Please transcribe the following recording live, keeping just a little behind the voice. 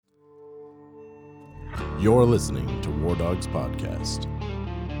You're listening to War Dogs Podcast.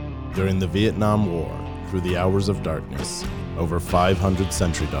 During the Vietnam War, through the hours of darkness, over 500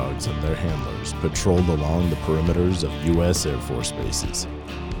 sentry dogs and their handlers patrolled along the perimeters of U.S. Air Force bases.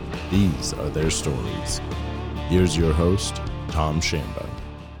 These are their stories. Here's your host, Tom Shambo.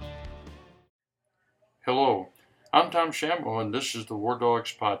 Hello, I'm Tom Shambo, and this is the War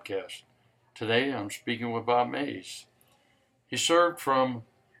Dogs Podcast. Today, I'm speaking with Bob Mays. He served from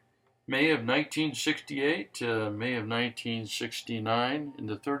May of 1968 to May of 1969 in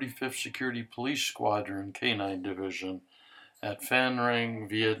the 35th Security Police Squadron K-9 Division at Phan,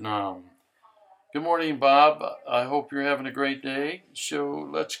 Vietnam. Good morning, Bob. I hope you're having a great day. So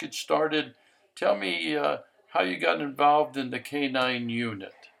let's get started. Tell me how you got involved in the K-9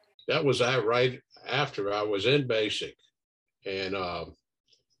 unit. That was right after I was in basic, and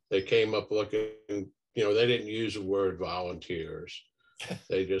they came up looking, they didn't use the word volunteers.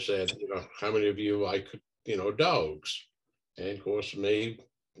 They just said, how many of you like, dogs? And of course, me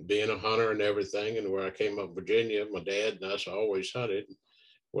being a hunter and everything, and where I came up in Virginia, my dad and us always hunted.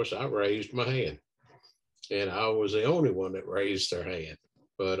 Of course, I raised my hand, and I was the only one that raised their hand.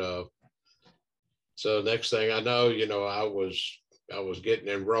 But so next thing I know, I was getting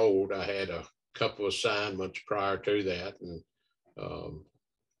enrolled. I had a couple of assignments prior to that, and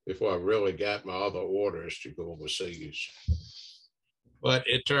before I really got my other orders to go overseas. But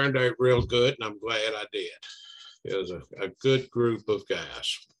it turned out real good, and I'm glad I did. It was a good group of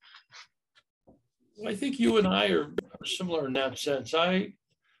guys. I think you and I are similar in that sense. I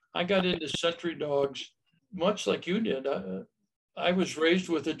got into sentry dogs much like you did. I was raised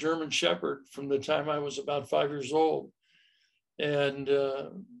with a German Shepherd from the time I was about 5 years old. And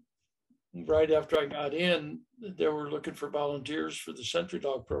right after I got in, they were looking for volunteers for the sentry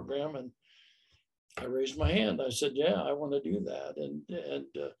dog program. And I raised my hand. I said, yeah, I want to do that. And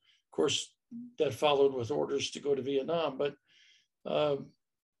of course, that followed with orders to go to Vietnam. But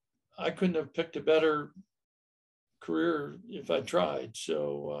I couldn't have picked a better career if I tried.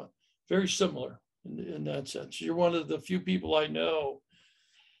 So very similar in that sense. You're one of the few people I know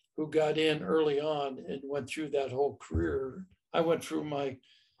who got in early on and went through that whole career. I went through my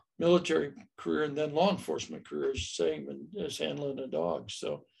military career and then law enforcement career, same as handling a dog.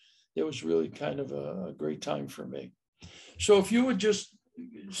 So it was really kind of a great time for me. So if you would just,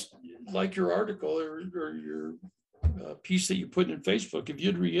 like your article or your piece that you put in Facebook, if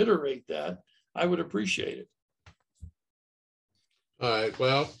you'd reiterate that, I would appreciate it. All right.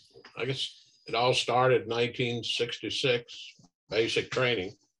 Well, I guess it all started in 1966, basic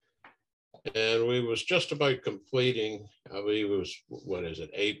training. And we was just about completing, it was,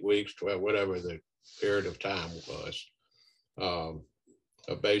 8 weeks, 12, whatever the period of time was,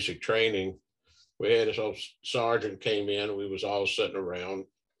 of basic training. We had this old sergeant came in, we was all sitting around,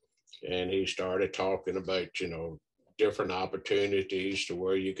 and he started talking about, different opportunities to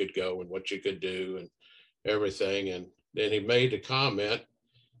where you could go and what you could do and everything. And then he made a comment.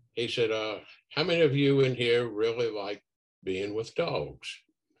 He said, how many of you in here really like being with dogs?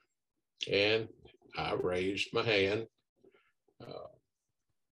 And I raised my hand,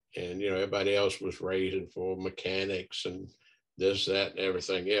 and everybody else was raising for mechanics and this, that, and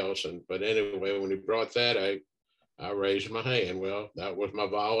everything else. But anyway, when he brought that out, I raised my hand. Well, that was my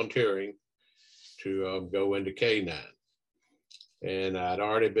volunteering to go into K-9, and I'd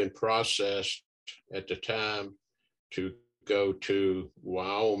already been processed at the time to go to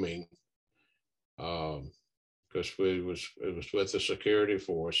Wyoming, because it was with the security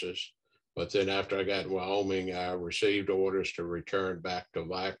forces. But then after I got in Wyoming, I received orders to return back to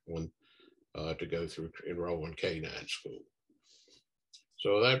Lackland to go through enroll in K-9 school.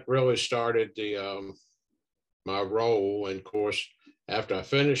 So that really started my role. And of course, after I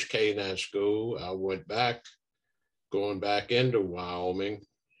finished K-9 school, I went back, going back into Wyoming,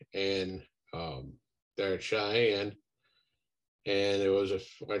 and there at Cheyenne. And it was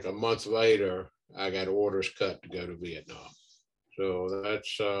like a month later, I got orders cut to go to Vietnam. So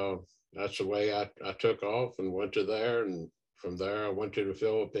that's the way I took off and went to there. And from there, I went to the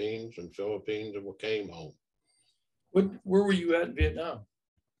Philippines, and came home. Where were you at in Vietnam?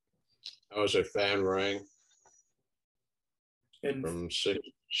 I was at Phan from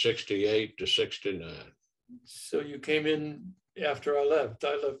 68 to 69. So you came in after I left.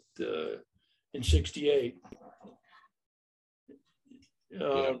 I left in 68.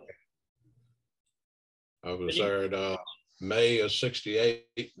 Yeah. I was there at May of 68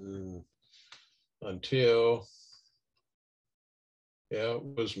 until, it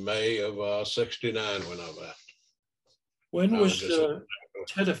was May of 69 when I left. When was the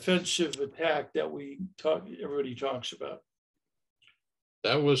Tet Offensive attack that everybody talks about?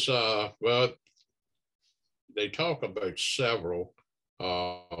 That was, they talk about several.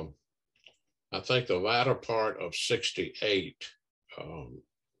 I think the latter part of 68,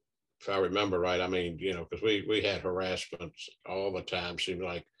 if I remember right, I mean, you know, because we had harassments all the time. Seemed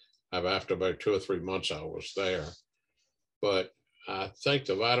like after about 2 or 3 months I was there. But I think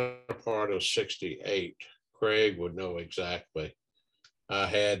the latter part of 68, Craig would know exactly. I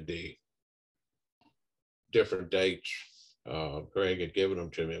had the different dates. Craig had given them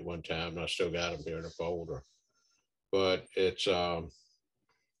to me at one time, and I still got them here in a folder. But it's, I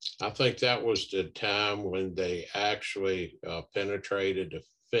think that was the time when they actually penetrated the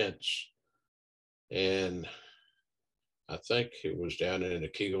fence. And I think it was down in the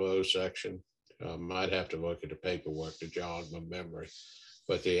Kilo section. Might have to look at the paperwork to jog my memory,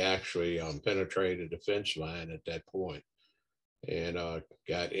 but they actually penetrated the fence line at that point and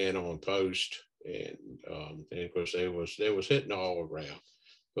got in on post. And of course they was hitting all around.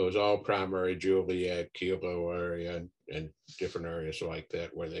 It was all primary Juliet, Kilo area, and different areas like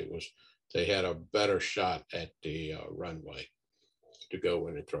that where they had a better shot at the runway to go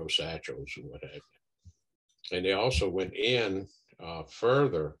in and throw satchels and what have you. And they also went in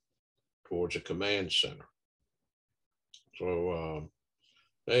further towards a command center. So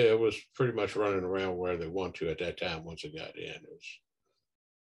it was pretty much running around where they want to at that time once it got in. It was,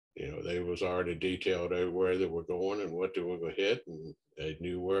 you know, they was already detailed out where they were going and what they were going to hit, and they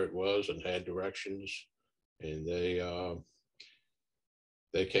knew where it was and had directions, and they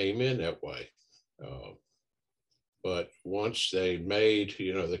came in that way. But once they made,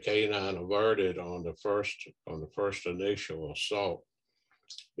 you know, the K9 alerted on the first initial assault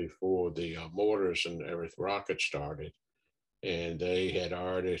before the mortars and everything rockets started, and they had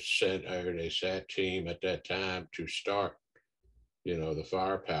already sent out a SAT team at that time to start, you know, the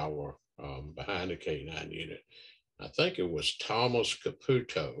firepower behind the K9 unit. I think it was Thomas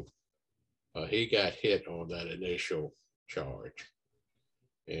Caputo. He got hit on that initial charge,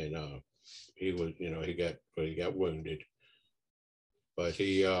 and he was, you know, he got wounded, but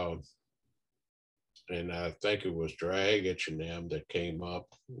he and I think it was Dragich and them that came up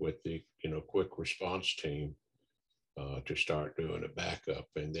with the, you know, quick response team to start doing a backup.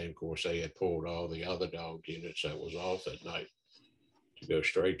 And then, of course, they had pulled all the other dog units that was off at night to go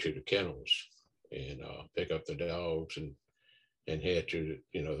straight to the kennels and pick up the dogs and head to,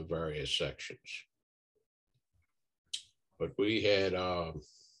 you know, the various sections. But we had,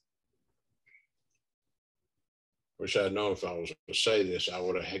 wish I'd known if I was going to say this, I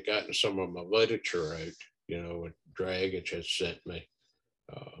would have gotten some of my literature out, you know, what Dragich had sent me,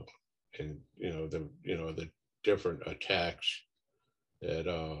 and the different attacks that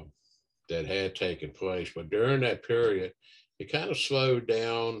had taken place. But during that period, it kind of slowed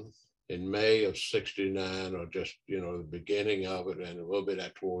down in May of 69, or just, you know, the beginning of it, and a little bit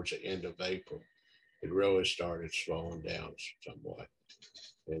towards the end of April. It really started slowing down somewhat.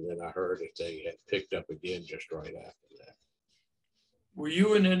 And then I heard that they had picked up again just right after that. Were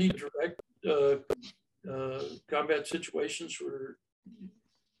you in any direct combat situations where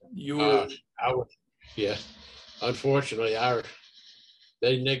you were? I was, yeah. Unfortunately,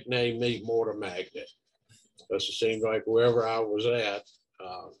 they nicknamed me Mortar Magnet, because it seemed like wherever I was at,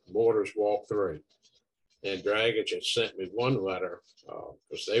 mortars walked through. And Dragich had sent me one letter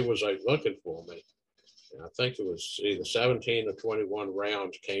because they was like looking for me. And I think it was either 17 or 21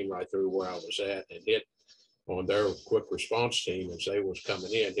 rounds came right through where I was at and hit on their quick response team as they was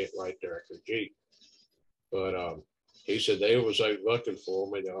coming in, hit right there at the Jeep. But he said they was out looking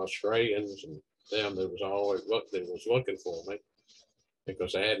for me, the Australians and them, they was always looking for me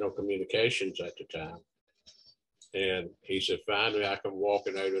because I had no communications at the time. And he said, finally, I come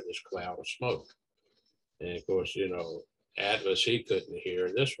walking out of this cloud of smoke. And of course, you know, Atlas, he couldn't hear.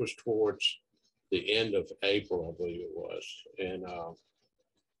 This was towards the end of April, I believe it was.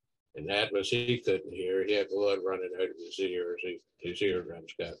 And Atlas, he couldn't hear. He had blood running out of his ears. His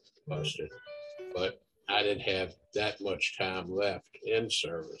eardrums got busted. But I didn't have that much time left in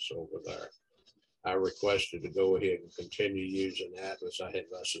service over there. I requested to go ahead and continue using Atlas. I had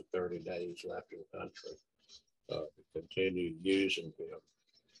less than 30 days left in the country to continue using him.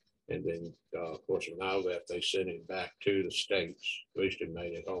 And then, of course, when I left, they sent him back to the States. At least he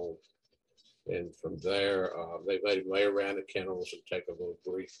made it home. And from there, they let him lay around the kennels and take a little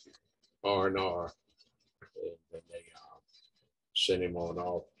brief R&R. And then they sent him on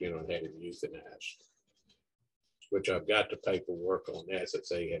off, you know, and had him euthanized, which I've got the paperwork on that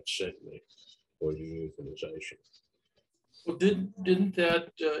they had sent me for the euthanization. Well, didn't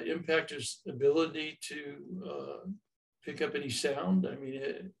that impact his ability to pick up any sound? I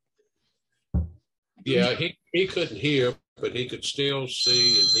mean, yeah, he couldn't hear, but he could still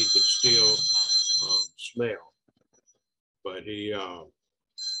see and he could still smell. but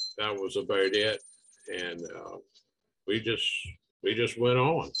that was about it. And we just went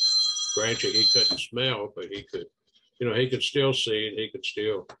on. Granted, he couldn't smell, but he could, he could still see and he could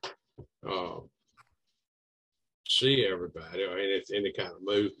still see everybody or any kind of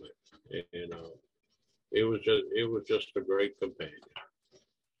movement. And it was just a great companion.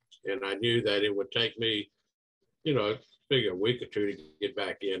 And I knew that it would take me, figure a week or two to get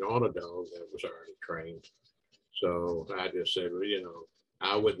back in on a dog that was already trained. So I just said, well,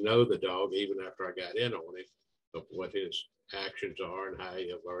 I would know the dog even after I got in on it, of what his actions are and how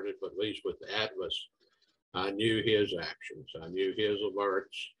he alerted. But at least with the Atlas, I knew his actions. I knew his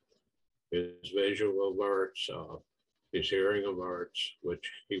alerts, his visual alerts, his hearing alerts, which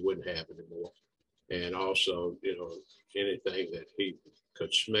he wouldn't have anymore. And also, anything that he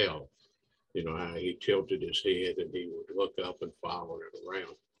could smell, how he tilted his head and he would look up and follow it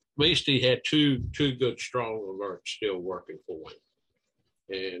around. At least he had two good, strong alerts still working for him.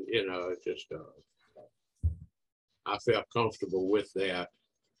 And, I felt comfortable with that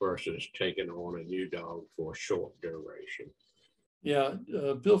versus taking on a new dog for a short duration. Yeah,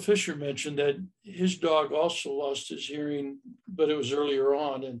 Bill Fisher mentioned that his dog also lost his hearing, but it was earlier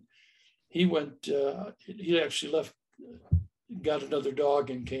on. And he went, he actually left, got another dog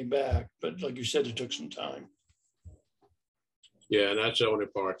and came back. But like you said, it took some time. Yeah, and that's the only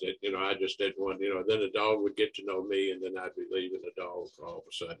part that, I just didn't want, then the dog would get to know me and then I'd be leaving the dog all of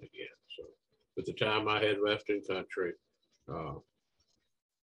a sudden again. So at the time I had left in country, I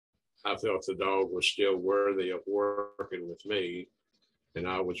felt the dog was still worthy of working with me and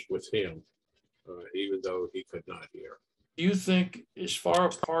I was with him, even though he could not hear. Do you think, as far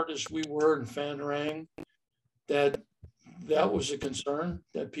apart as we were in Phan Rang, that was a concern,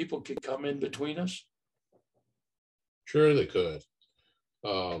 that people could come in between us? Sure, they could.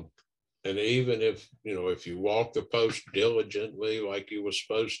 And even if you walk the post diligently like you were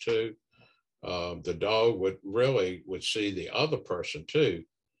supposed to, the dog would see the other person too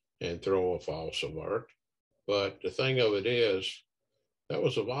and throw a false alert. But the thing of it is, there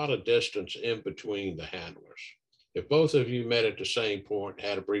was a lot of distance in between the handlers. If both of you met at the same point,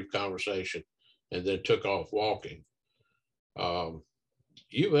 had a brief conversation, and then took off walking,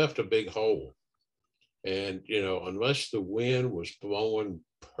 you left a big hole. And, unless the wind was blowing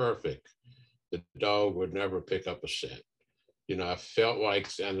perfect, the dog would never pick up a scent. I felt like,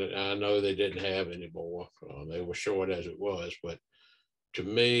 and I know they didn't have any more, they were short as it was, but to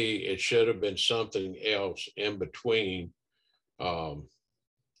me, it should have been something else in between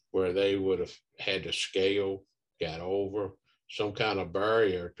where they would have had to scale, got over, some kind of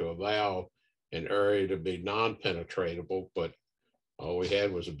barrier to allow an area to be non-penetratable, but all we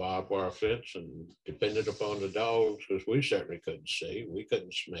had was a barbed wire fence and depended upon the dogs, because we certainly couldn't see, we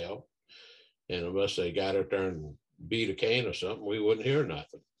couldn't smell. And unless they got up there and beat a cane or something, we wouldn't hear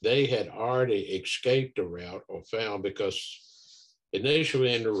nothing. They had already escaped the route or found, because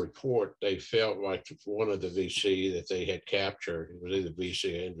initially in the report, they felt like one of the VC that they had captured, it was either VC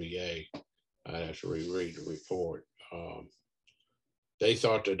or NVA, I'd have to reread the report. They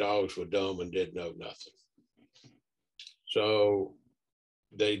thought the dogs were dumb and didn't know nothing. So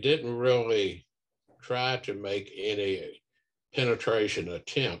they didn't really try to make any penetration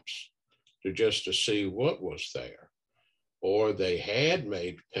attempts to see what was there. Or they had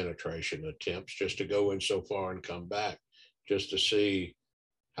made penetration attempts just to go in so far and come back, just to see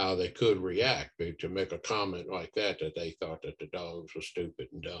how they could react, to make a comment like that they thought that the dogs were stupid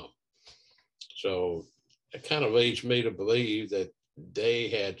and dumb. So it kind of leads me to believe that they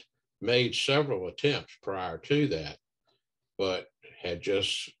had made several attempts prior to that, but had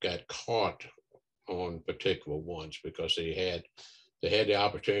just got caught on particular ones because they had the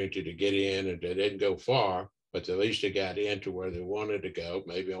opportunity to get in and they didn't go far, but at least they got into where they wanted to go,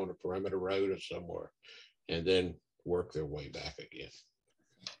 maybe on a perimeter road or somewhere, and then work their way back again.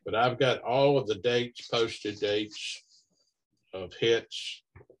 But I've got all of the dates, posted dates of hits,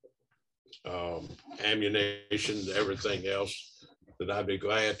 ammunition, everything else that I'd be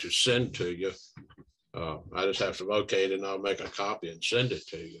glad to send to you. I just have to locate it and I'll make a copy and send it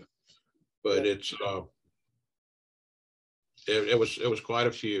to you. But it's it was quite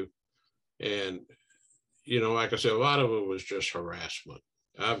a few, and like I said, a lot of it was just harassment.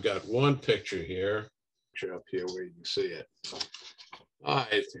 I've got one picture here, up here where you can see it. All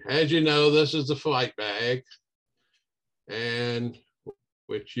right, as you know, this is the flight bag, and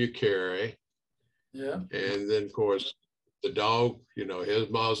which you carry. Yeah. And then of course the dog, his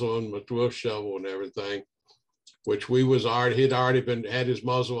muzzle and the wolf shovel and everything, which he'd already had his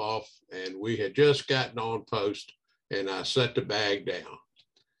muzzle off, and we had just gotten on post, and I set the bag down.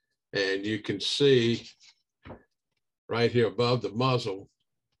 And you can see right here above the muzzle,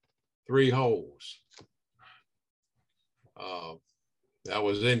 3 holes. That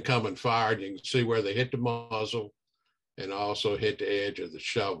was incoming fire. You can see where they hit the muzzle and also hit the edge of the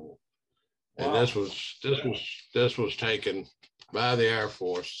shovel. And Wow. this was taken by the Air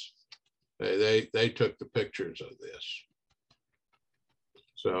Force. They took the pictures of this.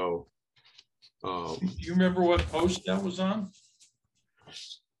 So, you remember what post that was on?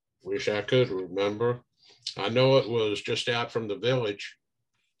 wish I could remember. I know it was just out from the village,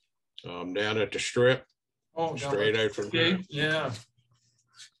 down at the strip. Oh, Straight out from there. Yeah.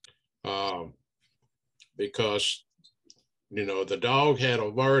 Because, you know, the dog had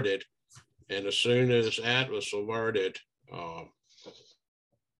alerted, and as soon as Atlas alerted,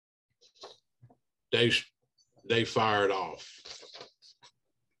 they fired off.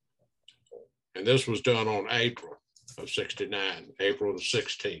 And this was done on April of '69, April the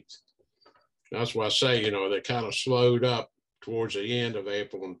 16th. That's why I say, you know, they kind of slowed up towards the end of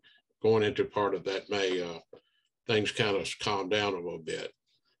April and going into part of that May. Things kind of calmed down a little bit.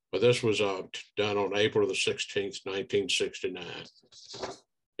 But this was done on April the 16th, 1969.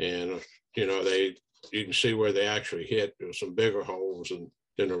 And, you know, you can see where they actually hit. There was some bigger holes, and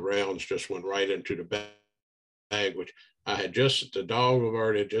then the rounds just went right into the bag, which I had the dog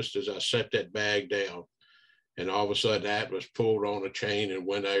alerted just as I set that bag down. And all of a sudden that was pulled on a chain and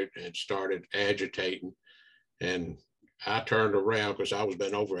went out and started agitating. And I turned around because I was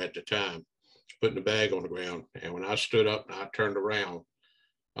bent over at the time, putting the bag on the ground. And when I stood up and I turned around,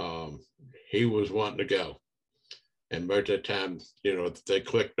 he was wanting to go. And by that time, you know, they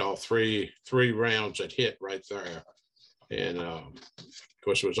clicked all three rounds that hit right there. And of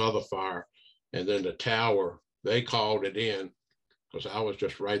course, there was other fire. And then the tower, they called it in because I was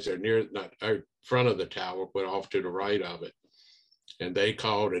just right there not out front of the tower, but off to the right of it. And they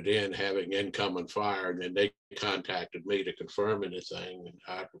called it in having incoming fire. And then they contacted me to confirm anything. And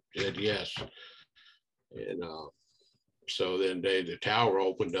I said yes. And so then the tower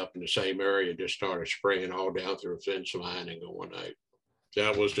opened up in the same area and just started spraying all down through a fence line and going out.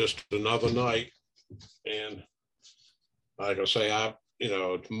 That was just another night. And like I say, you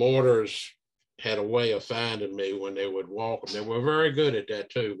know, mortars had a way of finding me when they would walk. And they were very good at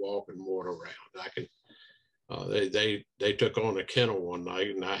that too, walking mortar around. They took on a kennel one night,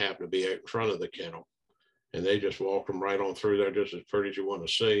 and I happened to be out in front of the kennel, and they just walked them right on through there, just as pretty as you want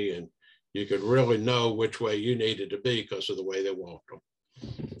to see. And you could really know which way you needed to be because of the way they walked them.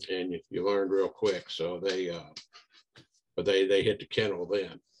 And you learned real quick. So but they hit the kennel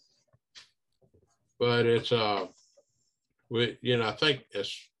then. But it's, you know, I think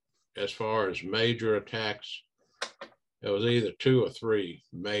as far as major attacks, it was either 2 or 3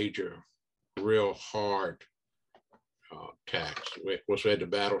 major, real hard attacks. We had the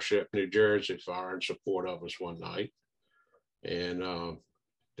battleship New Jersey fire in support of us one night. And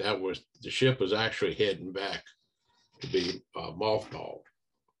the ship was actually heading back to be mothballed.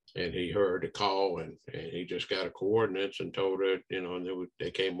 And he heard the call, and he just got a coordinates and told her, you know, and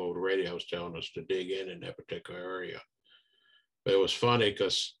they came over the radio telling us to dig in that particular area. But it was funny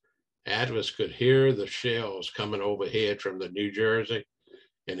because Atlas could hear the shells coming overhead from the New Jersey,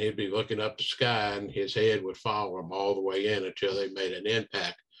 and he'd be looking up the sky, and his head would follow them all the way in until they made an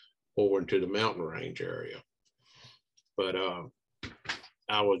impact over into the mountain range area. But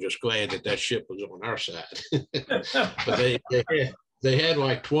I was just glad that ship was on our side. But they had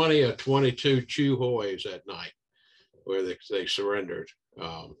like 20 or 22 Chuhoys that night where they surrendered.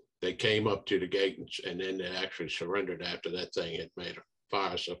 They came up to the gate and then they actually surrendered after that thing had made a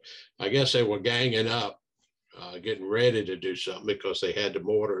fire. So I guess they were ganging up, getting ready to do something because they had the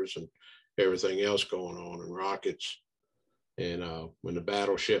mortars and everything else going on and rockets. And when the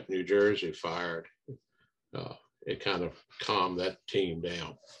battleship New Jersey fired, it kind of calmed that team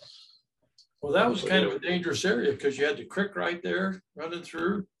down. Well, that was kind of a dangerous area because you had the creek right there running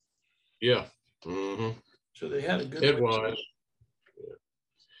through. Yeah. Mm-hmm. So they had a good. It was.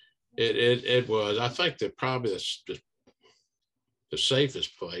 It was. I think that probably the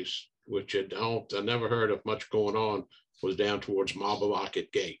safest place, which I never heard of much going on, was down towards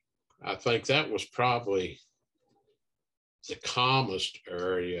Mabalocket Gate. I think that was probably the calmest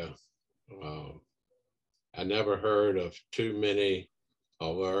area. I never heard of too many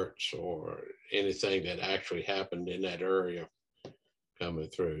alerts or anything that actually happened in that area coming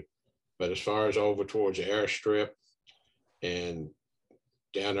through. But as far as over towards the airstrip and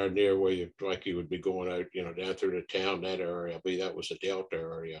down there near where you would be going out, you know, down through the town, that area, that was the Delta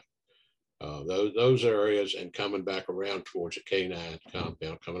area. Those areas and coming back around towards the K9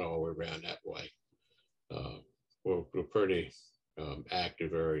 compound, coming all the way around that way, were pretty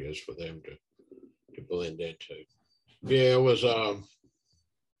active areas for them to blend into. Yeah,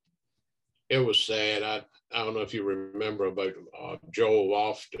 it was sad. I don't know if you remember about Joel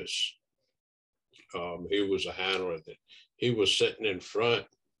Loftus. He was a handler that he was sitting in front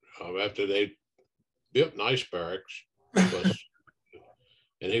after they built nice barracks,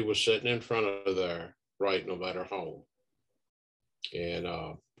 and he was sitting in front of there writing a letter home, and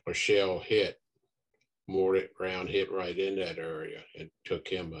a shell hit, mortared round hit right in that area and took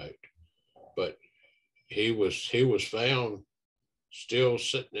him out. But he was found still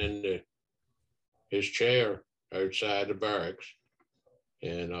sitting in his chair outside the barracks,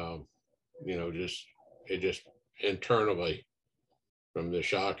 and it just internally from the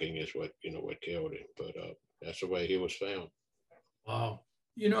shocking is what killed him. But that's the way he was found. Wow.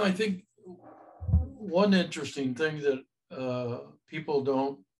 I think one interesting thing that people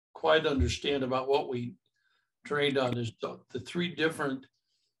don't quite understand about what we trained on is the three different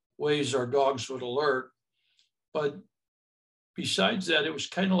ways our dogs would alert. But besides that, it was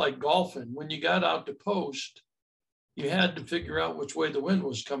kind of like golfing. When you got out to post, you had to figure out which way the wind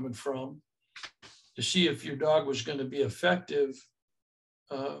was coming from to see if your dog was going to be effective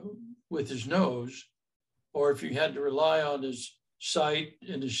with his nose, or if you had to rely on his sight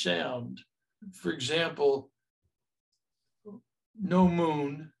and his sound. For example, no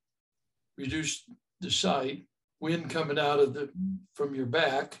moon, reduced the sight, wind coming out from your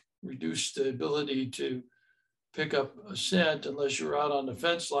back, reduced the ability to pick up a scent unless you're out on the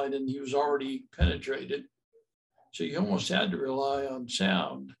fence line and he was already penetrated. So you almost had to rely on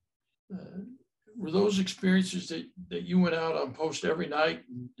sound. Were those experiences that you went out on post every night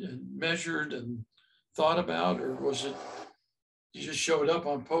and measured and thought about, or was it you just showed up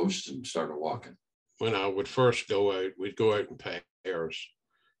on post and started walking? When I would first go out, we'd go out in pairs,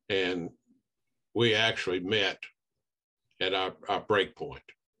 and we actually met at our break point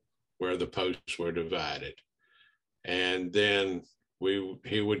where the posts were divided. And then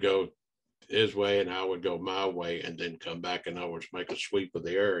he would go his way and I would go my way, and then come back and I would make a sweep of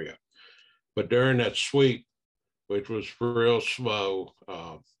the area. But during that sweep, which was real slow,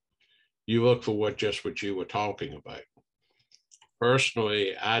 you look for what you were talking about.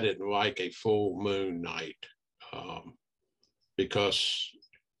 Personally, I didn't like a full moon night because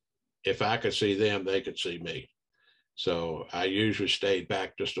if I could see them, they could see me. So I usually stayed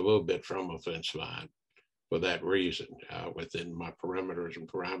back just a little bit from a fence line for that reason, within my parameters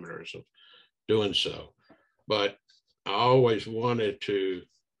of doing so. But I always wanted to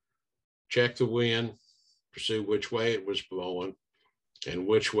check the wind to see which way it was blowing and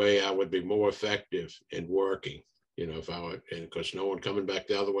which way I would be more effective in working. If I would, and because no one coming back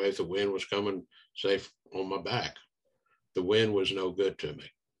the other way, if the wind was coming safe on my back, the wind was no good to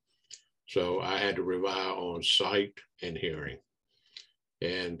me. So I had to rely on sight and hearing.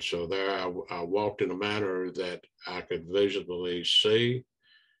 And so there I walked in a manner that I could visibly see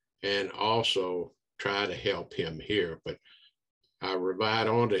and also try to help him hear. But I relied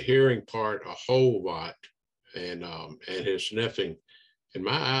on the hearing part a whole lot, and his sniffing. And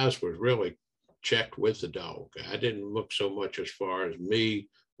my eyes was really checked with the dog. I didn't look so much as far as me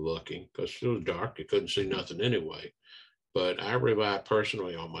looking, because it was dark, you couldn't see nothing anyway. But I relied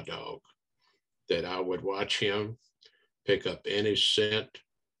personally on my dog, that I would watch him pick up any scent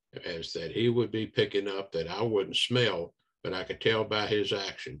as that he would be picking up that I wouldn't smell, but I could tell by his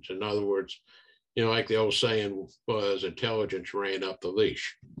actions. In other words, like the old saying was, intelligence ran up the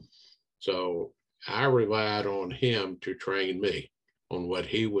leash. So I relied on him to train me on what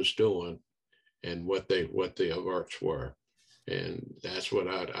he was doing and what the alerts were. And that's what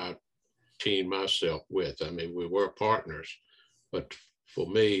I teamed myself with. I mean, we were partners, but for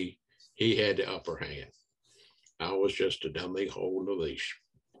me, he had the upper hand. I was just a dummy holding the leash.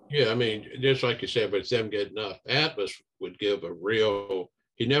 Yeah, I mean, just like you said, but it's them getting up. Atlas would give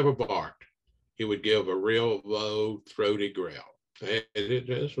he never barked. He would give a real low, throaty growl.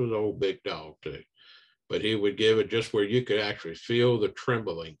 This was an old big dog too. But he would give it just where you could actually feel the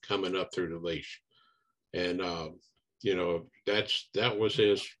trembling coming up through the leash. And, that was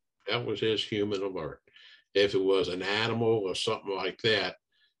his human alert. If it was an animal or something like that,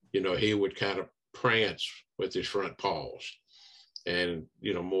 he would kind of prance with his front paws and,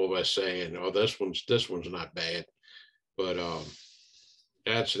 more or less saying, oh, this one's not bad. But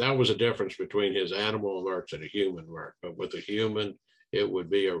that was a difference between his animal alerts and a human alert. But with a human, it would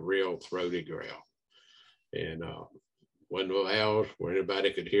be a real throaty growl. And wasn't loud where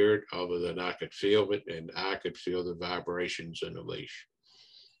anybody could hear it, other than I could feel it, and I could feel the vibrations in the leash.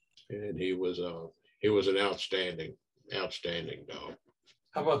 And he was an outstanding dog.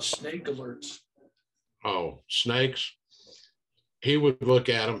 How about snake alerts? Oh, snakes. He would look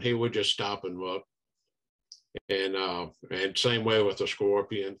at them. He would just stop and look. And same way with the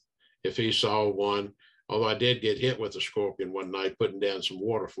scorpion. If he saw one, although I did get hit with a scorpion one night, putting down some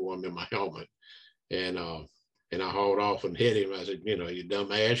water for him in my helmet, and I hauled off and hit him. I said, you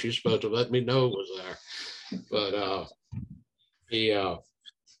dumb ass, you're supposed to let me know it was there. But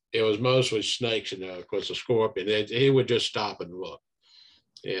it was mostly snakes, because the scorpion, he would just stop and look.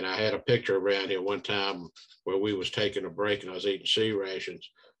 And I had a picture around here one time where we was taking a break and I was eating sea rations.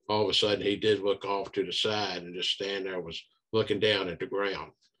 All of a sudden, he did look off to the side and just stand there, was looking down at the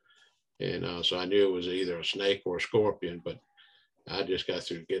ground. And so I knew it was either a snake or a scorpion, but I just got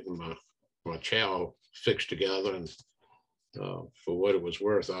through getting my chow fixed together. And for what it was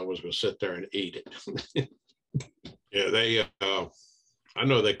worth, I was going to sit there and eat it. Yeah, I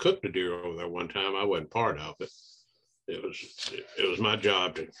know they cooked the deer over there one time. I wasn't part of it. It was my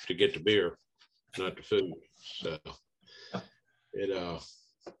job to get the beer, not the food. So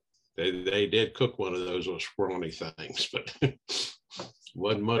they did cook one of those little scrawny things, but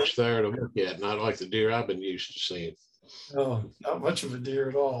wasn't much there to look at. Not like the deer I've been used to seeing. No, not much of a deer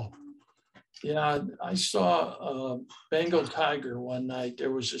at all. Yeah, I saw a Bengal tiger one night.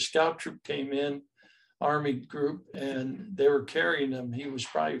 There was a scout troop came in, Army group, and they were carrying him. He was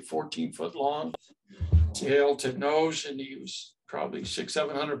probably 14 foot long, tail to nose, and he was probably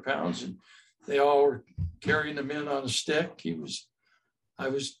 600-700 pounds. And they all were carrying him in on a stick. I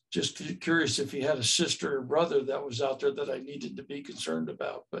was just curious if he had a sister or brother that was out there that I needed to be concerned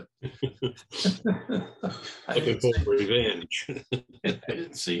about, but looking for revenge. I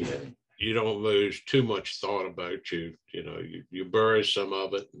didn't see any. You don't lose too much thought about you. You bury some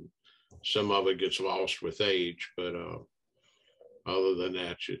of it, and some of it gets lost with age. But other than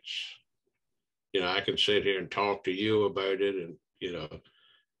that, it's, I can sit here and talk to you about it, and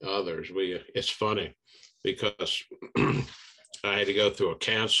others. It's funny because I had to go through a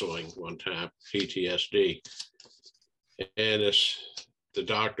counseling one time, PTSD, and the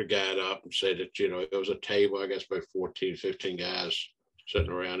doctor got up and said that it was a table, I guess about 14, 15 guys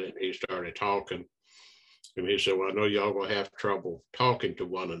sitting around it, and he started talking. And he said, well, I know y'all gonna have trouble talking to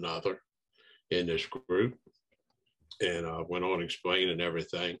one another in this group. And I went on explaining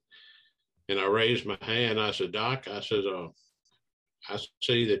everything. And I raised my hand. I said, Doc, I said, I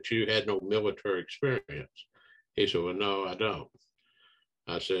see that you had no military experience. He said, well, no, I don't.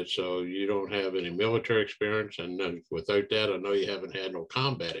 I said, so you don't have any military experience? And then without that, I know you haven't had no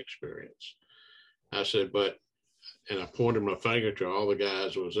combat experience. I said, and I pointed my finger to all the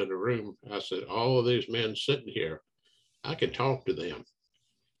guys who was in the room. I said, all of these men sitting here, I can talk to them.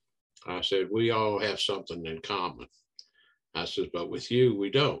 I said, we all have something in common. I said, but with you, we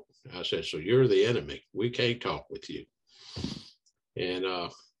don't. I said, so you're the enemy. We can't talk with you. And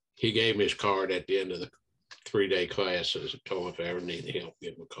he gave me his card at the end of the 3-day classes and told him if I ever need help,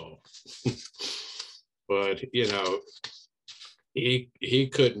 give him a call. But, he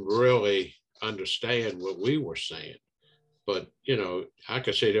couldn't really understand what we were saying. But, I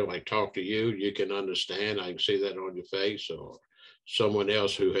could sit there and talk to you. You can understand. I can see that on your face, or someone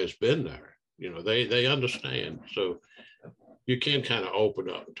else who has been there. They understand. So you can kind of open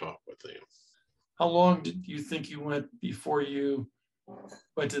up and talk with them. How long did you think you went before you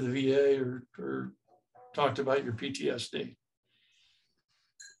went to the VA or talked about your PTSD?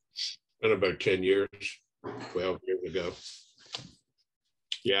 Been about 10 years, 12 years ago.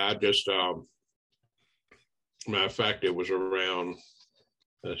 Yeah, I just, matter of fact, it was around,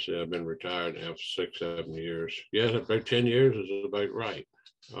 let's see, I've been retired now for 6-7 years. Yeah, about 10 years is about right.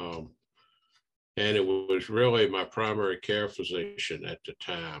 And it was really my primary care physician at the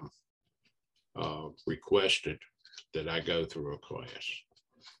time requested that I go through a class.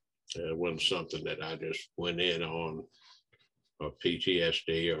 It wasn't something that I just went in on a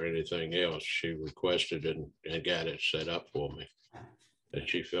PTSD or anything else. She requested it and got it set up for me, that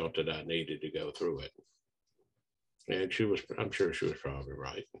she felt that I needed to go through it. And I'm sure she was probably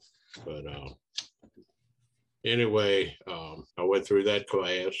right. But anyway, I went through that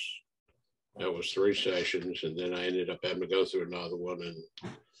class. That was 3 sessions, and then I ended up having to go through another one. And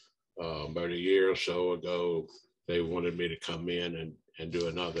about a year or so ago, they wanted me to come in and do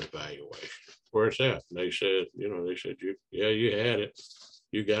another evaluation. Where's that? And they said, you had it,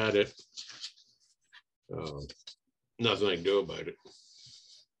 you got it. Nothing I can do about it.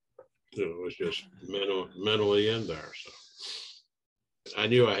 It was just mentally in there. So I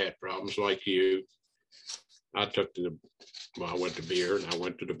knew I had problems like you. I went to beer and I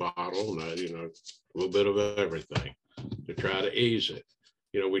went to the bottle, and a little bit of everything to try to ease it.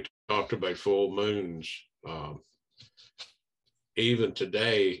 We talked about full moons. Even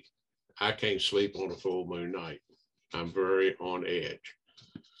today, I can't sleep on a full moon night. I'm very on edge.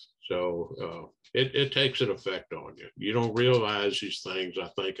 So it takes an effect on you. You don't realize these things, I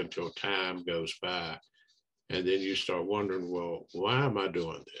think, until time goes by. And then you start wondering, well, why am I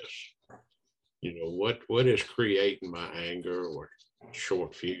doing this? What is creating my anger or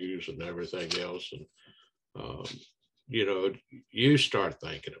short fuse and everything else? And, you start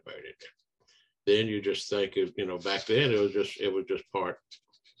thinking about it. Then you just think of, back then it was just part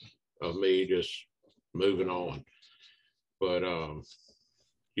of me just moving on. But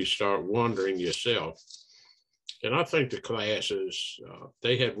you start wondering yourself. And I think the classes,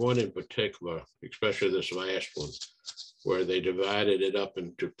 they had one in particular, especially this last one, where they divided it up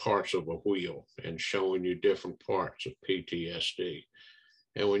into parts of a wheel and showing you different parts of PTSD.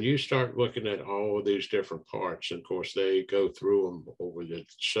 And when you start looking at all of these different parts, and of course they go through them over the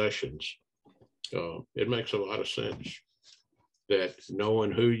sessions, it makes a lot of sense that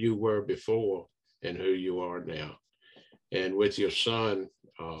knowing who you were before and who you are now. And with your son,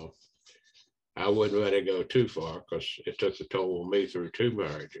 I wouldn't let it go too far because it took a toll on me through 2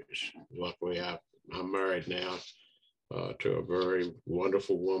 marriages. Luckily, I'm married now to a very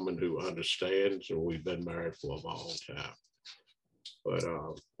wonderful woman who understands, and we've been married for a long time. But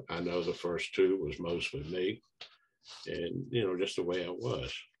I know the first 2 was mostly me, and just the way I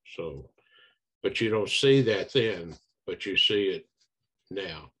was. So, but you don't see that then, but you see it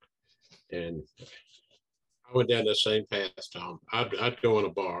now. And I went down that same path, Tom. I'd go in a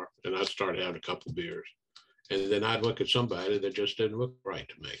bar and I'd start having a couple of beers, and then I'd look at somebody that just didn't look right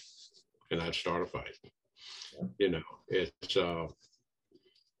to me, and I'd start a fight.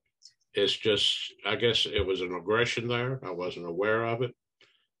 It's just, I guess it was an aggression there. I wasn't aware of it,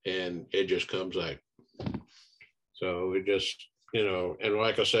 and it just comes out. So it just, and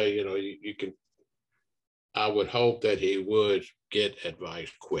like I say, you can. I would hope that he would get advice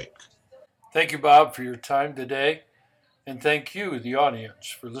quick. Thank you, Bob, for your time today. And thank you, the audience,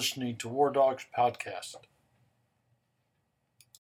 for listening to War Dogs Podcast.